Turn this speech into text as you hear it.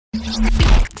So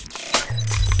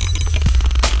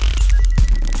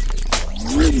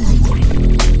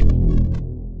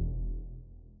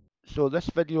this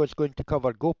video is going to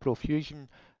cover GoPro Fusion,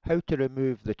 how to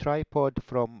remove the tripod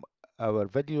from our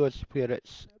videos where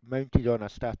it's mounted on a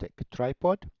static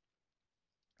tripod.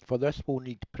 For this we'll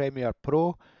need Premiere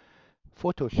Pro,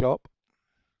 Photoshop,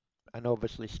 and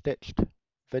obviously stitched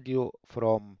video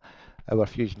from our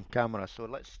Fusion camera. So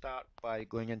let's start by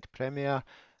going into Premiere,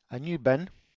 a new bin.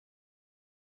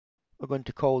 We're going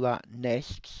to call that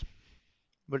Nests.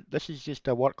 But this is just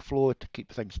a workflow to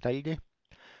keep things tidy.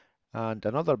 And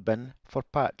another bin for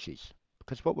patches,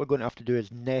 because what we're going to have to do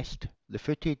is nest the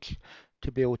footage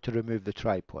to be able to remove the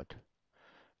tripod.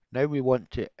 Now we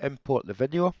want to import the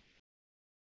video,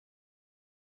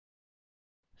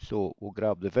 so we'll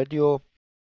grab the video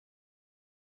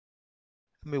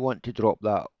and we want to drop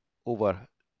that over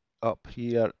up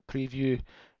here, preview.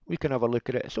 We can have a look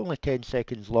at it. It's only 10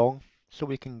 seconds long, so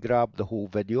we can grab the whole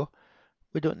video.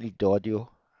 We don't need the audio,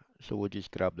 so we'll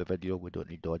just grab the video. We don't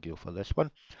need audio for this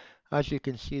one. As you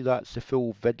can see, that's the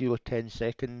full video, 10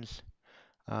 seconds,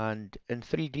 and in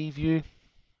 3D view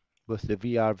with the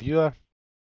VR viewer.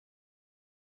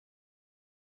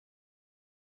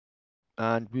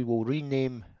 And we will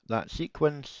rename that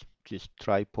sequence, just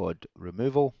tripod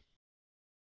removal,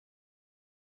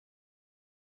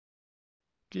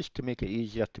 just to make it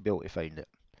easier to be able to find it.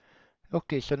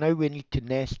 Okay, so now we need to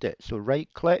nest it. So right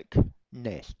click,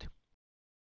 nest.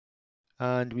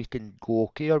 And we can go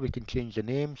OK, or we can change the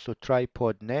name. So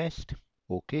tripod nest,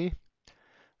 OK.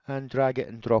 And drag it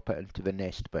and drop it into the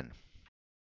nest bin.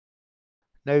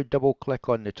 Now double click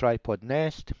on the tripod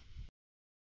nest.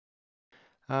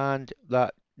 And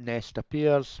that nest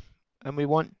appears. And we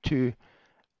want to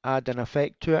add an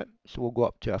effect to it. So we'll go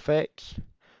up to effects,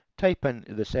 type in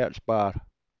the search bar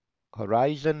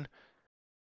horizon,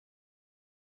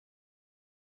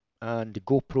 and the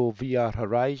GoPro VR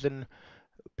Horizon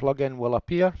plugin will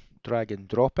appear. Drag and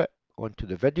drop it onto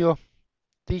the video.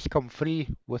 These come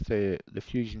free with the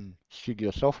Fusion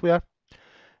Studio software.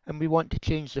 And we want to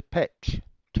change the pitch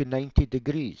to 90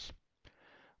 degrees.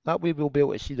 That way we'll be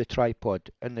able to see the tripod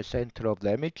in the center of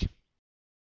the image.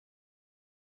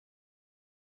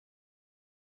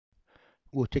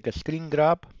 We'll take a screen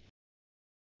grab,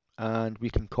 and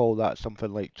we can call that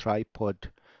something like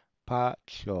tripod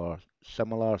patch or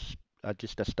similar,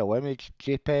 just a still image,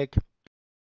 JPEG.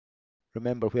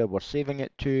 Remember where we're saving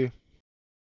it to,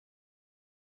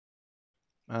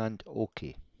 and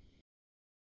OK.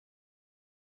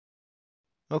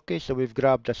 Okay, so we've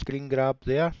grabbed a screen grab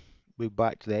there. We're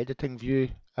back to the editing view,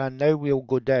 and now we'll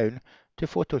go down to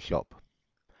Photoshop.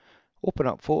 Open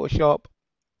up Photoshop,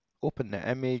 open the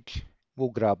image, we'll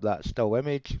grab that still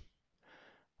image.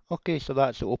 Okay, so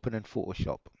that's open in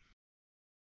Photoshop.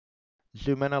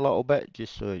 Zoom in a little bit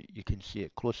just so you can see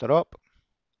it closer up.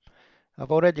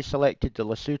 I've already selected the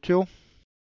lasso tool.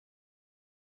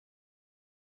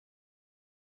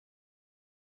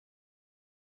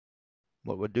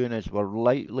 What we're doing is we're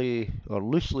lightly or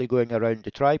loosely going around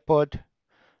the tripod,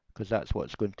 because that's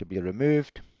what's going to be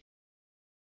removed.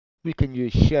 We can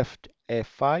use Shift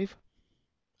F5,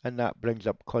 and that brings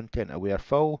up content aware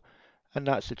fill, and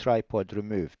that's the tripod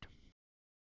removed.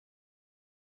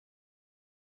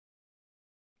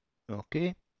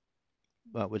 Okay,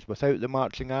 that was without the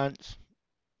marching ants.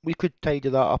 We could tidy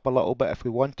that up a little bit if we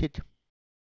wanted,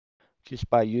 just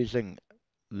by using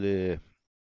the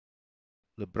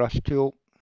brush tool.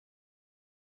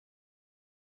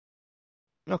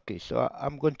 Okay, so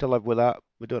I'm going to live with that.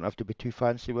 We don't have to be too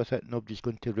fancy with it. Nobody's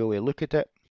going to really look at it.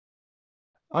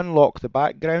 Unlock the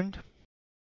background.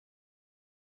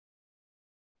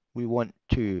 We want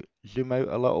to zoom out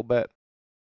a little bit.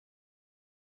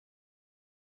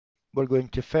 We're going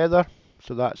to feather,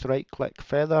 so that's right click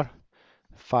feather,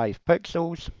 5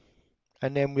 pixels,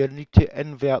 and then we need to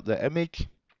invert the image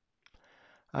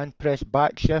and press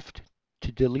back shift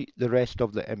to delete the rest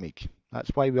of the image. That's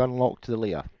why we unlocked the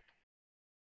layer.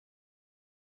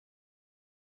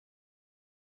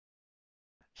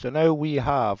 So now we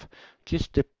have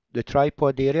just the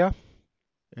tripod area,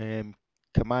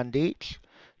 Command H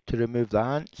to remove the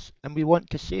ants, and we want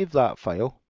to save that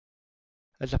file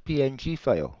as a PNG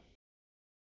file.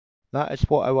 That is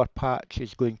what our patch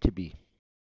is going to be.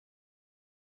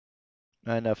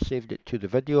 And I've saved it to the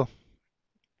video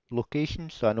location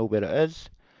so I know where it is.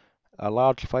 A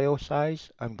large file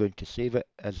size, I'm going to save it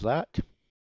as that.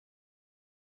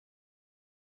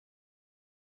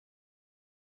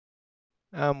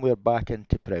 And we're back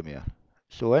into Premiere.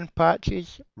 So in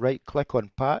Patches, right click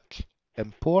on Patch,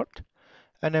 Import,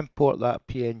 and import that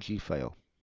PNG file.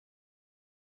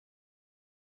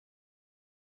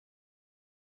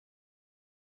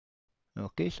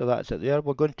 Okay, so that's it there.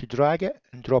 We're going to drag it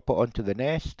and drop it onto the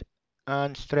nest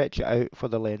and stretch it out for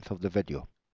the length of the video.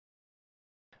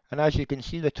 And as you can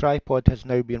see, the tripod has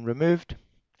now been removed.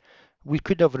 We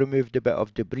could have removed a bit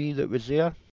of debris that was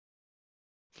there.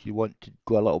 If you want to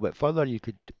go a little bit further, you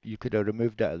could have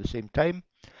removed it at the same time.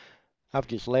 I've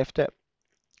just left it.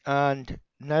 And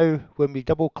now when we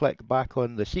double click back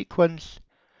on the sequence,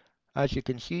 as you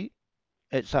can see,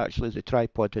 it's actually the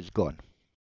tripod has gone.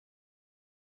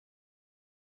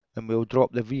 And we'll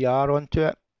drop the VR onto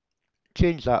it,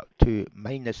 change that to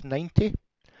 -90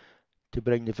 to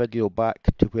bring the video back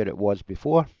to where it was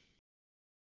before.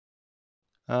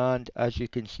 And as you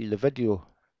can see, the video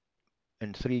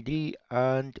in 3D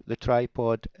and the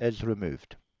tripod is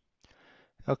removed.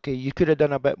 Okay, you could have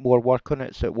done a bit more work on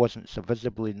it so it wasn't so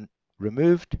visibly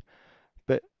removed,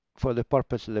 but for the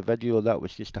purpose of the video, that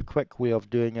was just a quick way of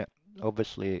doing it.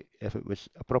 Obviously, if it was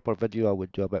a proper video, I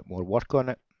would do a bit more work on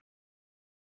it.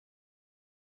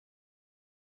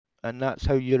 And that's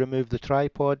how you remove the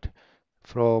tripod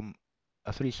from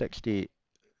a 360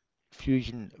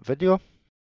 Fusion video.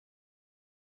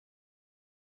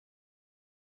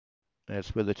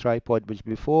 That's where the tripod was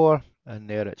before, and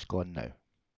there it's gone now.